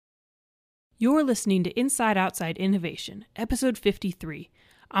You're listening to Inside Outside Innovation, episode 53.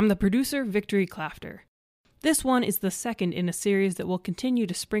 I'm the producer, Victory Clafter. This one is the second in a series that will continue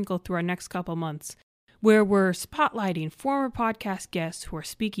to sprinkle through our next couple months, where we're spotlighting former podcast guests who are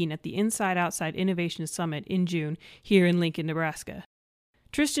speaking at the Inside Outside Innovation Summit in June here in Lincoln, Nebraska.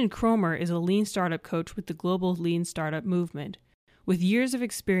 Tristan Kromer is a lean startup coach with the global lean startup movement. With years of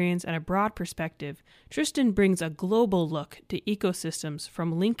experience and a broad perspective, Tristan brings a global look to ecosystems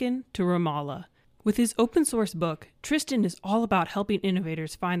from Lincoln to Ramallah. With his open source book, Tristan is all about helping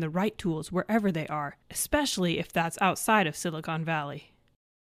innovators find the right tools wherever they are, especially if that's outside of Silicon Valley.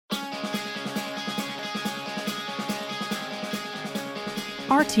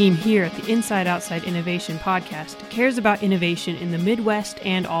 Our team here at the Inside Outside Innovation podcast cares about innovation in the Midwest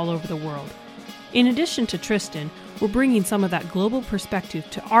and all over the world. In addition to Tristan, we're bringing some of that global perspective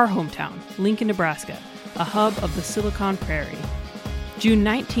to our hometown, Lincoln, Nebraska, a hub of the Silicon Prairie. June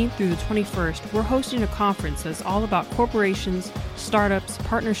 19th through the 21st, we're hosting a conference that's all about corporations, startups,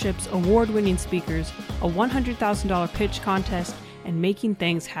 partnerships, award-winning speakers, a $100,000 pitch contest, and making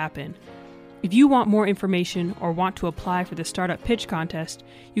things happen. If you want more information or want to apply for the Startup Pitch Contest,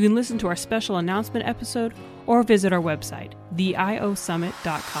 you can listen to our special announcement episode or visit our website,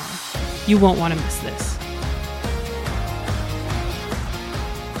 theiosummit.com. You won't want to miss this.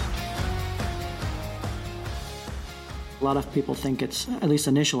 A lot of people think it's, at least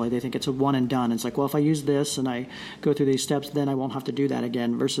initially, they think it's a one and done. It's like, well, if I use this and I go through these steps, then I won't have to do that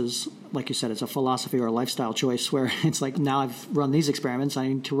again, versus, like you said, it's a philosophy or a lifestyle choice where it's like, now I've run these experiments, I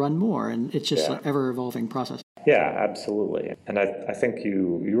need to run more. And it's just an ever-evolving process. Yeah, absolutely. And I think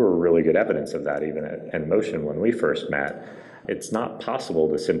you were really good evidence of that even at Motion when we first met. It's not possible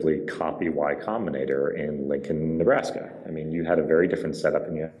to simply copy Y Combinator in Lincoln, Nebraska. I mean, you had a very different setup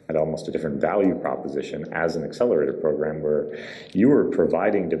and you had almost a different value proposition as an accelerator program where you were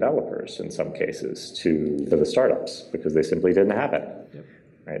providing developers in some cases to the startups because they simply didn't have it. Yep.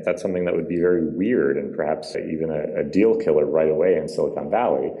 Right? That's something that would be very weird and perhaps even a deal killer right away in Silicon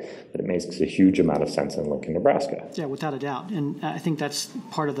Valley, but it makes a huge amount of sense in Lincoln, Nebraska. Yeah, without a doubt. And I think that's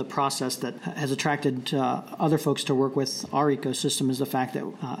part of the process that has attracted other folks to work with our ecosystem is the fact that,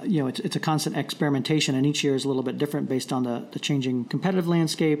 it's a constant experimentation, and each year is a little bit different based on the changing competitive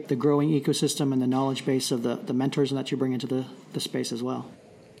landscape, the growing ecosystem, and the knowledge base of the mentors that you bring into the space as well.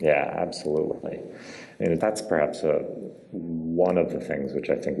 Yeah, absolutely. And that's perhaps one of the things which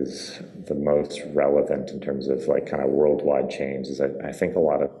I think is the most relevant in terms of like kind of worldwide change is I think a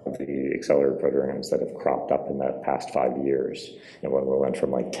lot of the accelerator programs that have cropped up in the past 5 years, when we went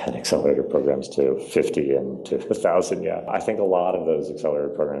from like 10 accelerator programs to 50 and to 1,000, I think a lot of those accelerator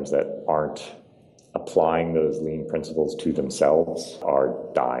programs that aren't applying those lean principles to themselves are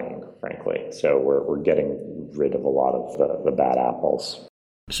dying, frankly. So we're getting rid of a lot of the bad apples.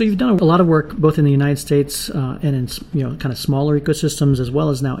 So you've done a lot of work both in the United States and in kind of smaller ecosystems as well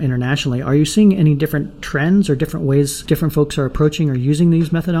as now internationally. Are you seeing any different trends or different ways different folks are approaching or using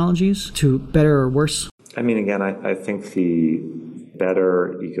these methodologies to better or worse? I mean, again, I think the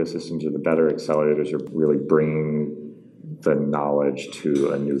better ecosystems or the better accelerators are really bringing the knowledge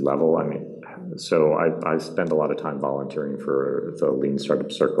to a new level. I mean, so I spend a lot of time volunteering for the Lean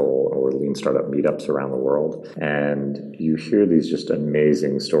Startup Circle or Lean Startup meetups around the world. And you hear these just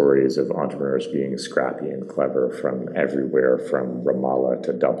amazing stories of entrepreneurs being scrappy and clever from everywhere, from Ramallah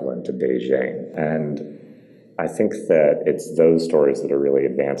to Dublin to Beijing. And I think that it's those stories that are really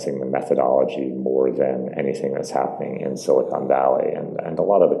advancing the methodology more than anything that's happening in Silicon Valley. And a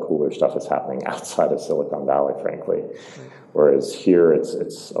lot of the cooler stuff is happening outside of Silicon Valley, frankly. Whereas here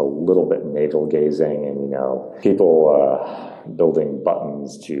it's a little bit navel-gazing and, people building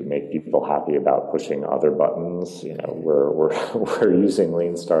buttons to make people happy about pushing other buttons. We're using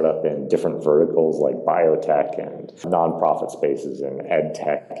Lean Startup in different verticals like biotech and nonprofit spaces and ed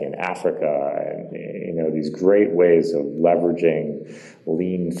tech in Africa, and these great ways of leveraging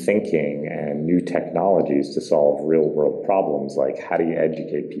lean thinking and new technologies to solve real world problems, like how do you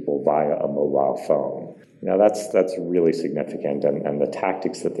educate people via a mobile phone? That's really significant, and the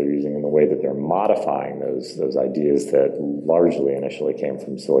tactics that they're using and the way that they're modifying those ideas that largely initially came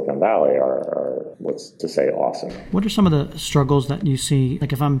from Silicon Valley are what's to say awesome. What are some of the struggles that you see?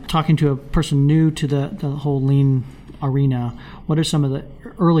 Like if I'm talking to a person new to the whole lean arena, what are some of the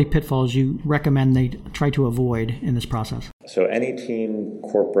early pitfalls you recommend they try to avoid in this process? So any team,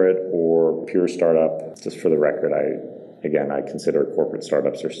 corporate or pure startup, just for the record, I consider corporate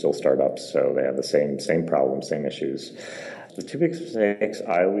startups are still startups, so they have the same problems, same issues. The two big mistakes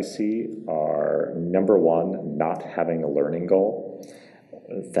I always see are, number one, not having a learning goal.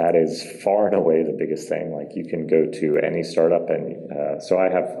 that is far and away the biggest thing. Like, you can go to any startup, and so I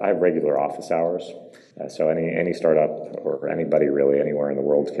have regular office hours. So any startup or anybody really anywhere in the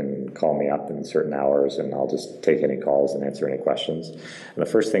world can call me up in certain hours, and I'll just take any calls and answer any questions. And the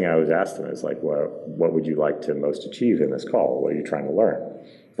first thing I always ask them is like, what would you like to most achieve in this call? What are you trying to learn?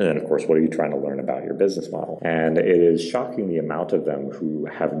 And then, of course, what are you trying to learn about your business model? And it is shocking the amount of them who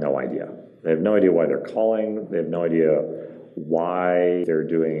have no idea. They have no idea why they're calling. They have no idea why they're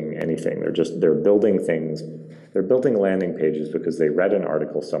doing anything. They're building things. They're building landing pages because they read an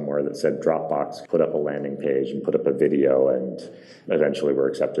article somewhere that said Dropbox put up a landing page and put up a video and eventually were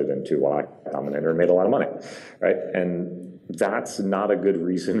accepted into Y Combinator and made a lot of money, right? And that's not a good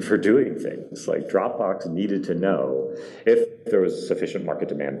reason for doing things. Like, Dropbox needed to know if there was sufficient market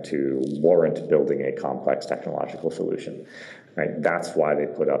demand to warrant building a complex technological solution. Right? That's why they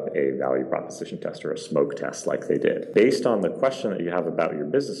put up a value proposition test or a smoke test like they did. Based on the question that you have about your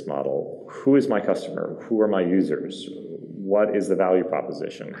business model, who is my customer? Who are my users? What is the value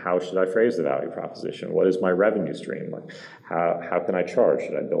proposition? How should I phrase the value proposition? What is my revenue stream? Like, how can I charge?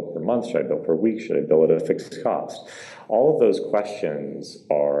 Should I bill per month? Should I bill per week? Should I bill at a fixed cost? All of those questions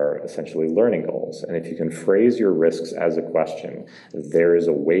are essentially learning goals. And if you can phrase your risks as a question, there is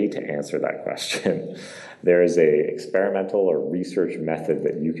a way to answer that question. There is a experimental or research method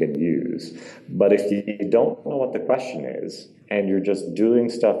that you can use. But if you don't know what the question is, and you're just doing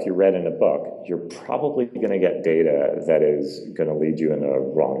stuff you read in a book, you're probably going to get data that is going to lead you in a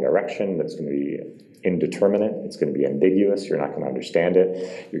wrong direction, that's going to be indeterminate, it's going to be ambiguous, you're not going to understand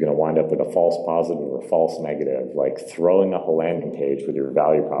it, you're going to wind up with a false positive or a false negative. Like throwing up a landing page with your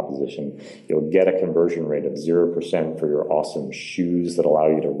value proposition, you'll get a conversion rate of 0% for your awesome shoes that allow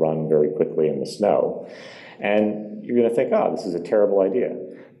you to run very quickly in the snow. And you're going to think, oh, this is a terrible idea.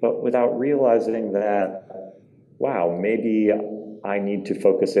 But without realizing that, wow, maybe I need to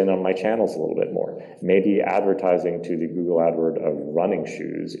focus in on my channels a little bit more. Maybe advertising to the Google AdWord of running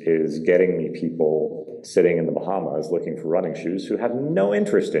shoes is getting me people sitting in the Bahamas looking for running shoes who have no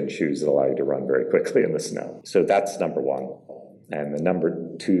interest in shoes that allow you to run very quickly in the snow. So that's number one. And the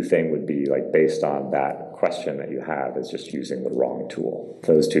number two thing would be, like, based on that question that you have, is just using the wrong tool.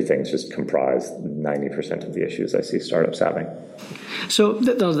 Those two things just comprise 90% of the issues I see startups having. So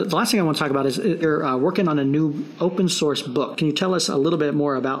the last thing I want to talk about is you're working on a new open source book. Can you tell us a little bit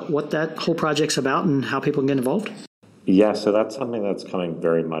more about what that whole project's about and how people can get involved? Yeah, so that's something that's coming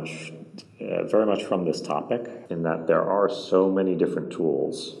very much from this topic, in that there are so many different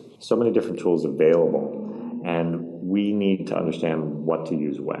tools available. And we need to understand what to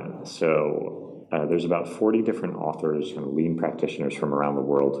use when. So there's about 40 different authors and lean practitioners from around the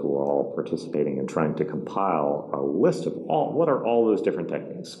world who are all participating in trying to compile a list of what are all those different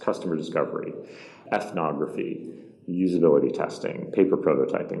techniques: customer discovery, ethnography, usability testing, paper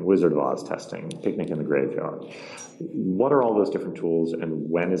prototyping, Wizard of Oz testing, picnic in the graveyard. What are all those different tools, and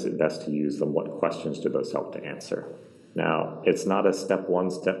when is it best to use them? What questions do those help to answer? Now, it's not a step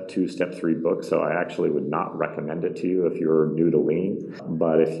 1, step 2, step 3 book, so I actually would not recommend it to you if you're new to Lean.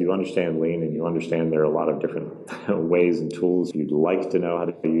 But if you understand Lean and you understand there are a lot of different ways and tools you'd like to know how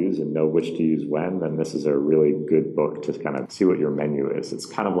to use and know which to use when, then this is a really good book to kind of see what your menu is. It's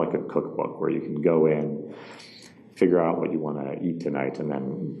kind of like a cookbook where you can go in, figure out what you want to eat tonight, and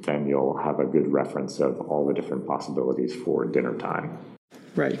then you'll have a good reference of all the different possibilities for dinner time.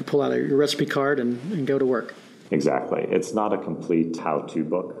 Right, you can pull out your recipe card and go to work. Exactly. It's not a complete how-to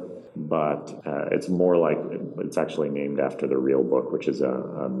book, but it's more like, it's actually named after the real book, which is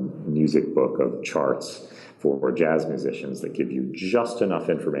a music book of charts for jazz musicians that give you just enough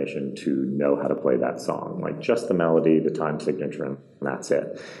information to know how to play that song, like just the melody, the time signature, and that's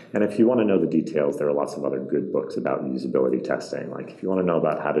it. And if you want to know the details, there are lots of other good books about usability testing. Like if you want to know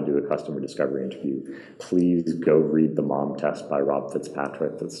about how to do a customer discovery interview, please go read The Mom Test by Rob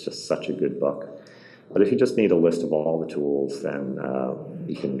Fitzpatrick. That's just such a good book. But if you just need a list of all the tools, then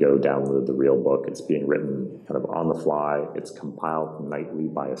you can go download the real book. It's being written kind of on the fly. It's compiled nightly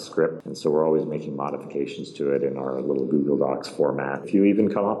by a script. And so we're always making modifications to it in our little Google Docs format. If you even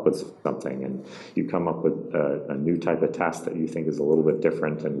come up with something and you come up with a new type of test that you think is a little bit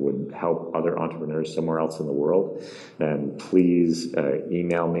different and would help other entrepreneurs somewhere else in the world, then please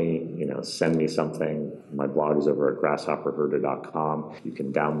email me, send me something. My blog is over at grasshopperherder.com. You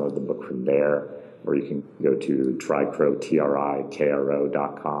can download the book from there. Or you can go to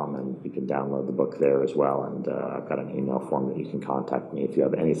trikro.com, and you can download the book there as well. And I've got an email form that you can contact me if you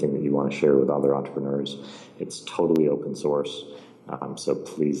have anything that you want to share with other entrepreneurs. It's totally open source. So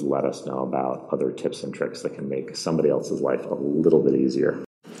please let us know about other tips and tricks that can make somebody else's life a little bit easier.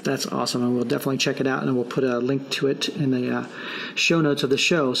 That's awesome, and we'll definitely check it out, and we'll put a link to it in the show notes of the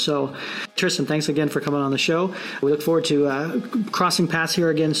show. So, Tristan, thanks again for coming on the show. We look forward to crossing paths here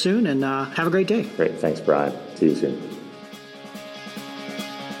again soon, and have a great day. Great. Thanks, Brian. See you soon.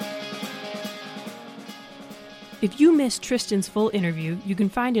 If you missed Tristan's full interview, you can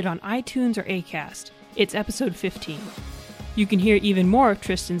find it on iTunes or Acast. It's episode 15. You can hear even more of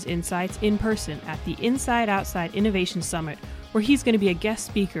Tristan's insights in person at the Inside Outside Innovation Summit, where he's going to be a guest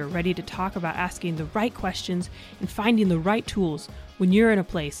speaker ready to talk about asking the right questions and finding the right tools when you're in a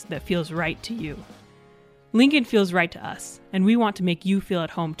place that feels right to you. Lincoln feels right to us, and we want to make you feel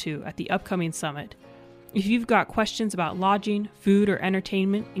at home too at the upcoming summit. If you've got questions about lodging, food, or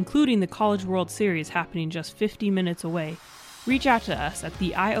entertainment, including the College World Series happening just 50 minutes away, reach out to us at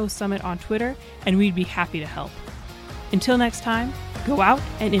the IO Summit on Twitter, and we'd be happy to help. Until next time, go out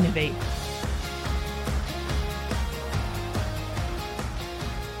and innovate.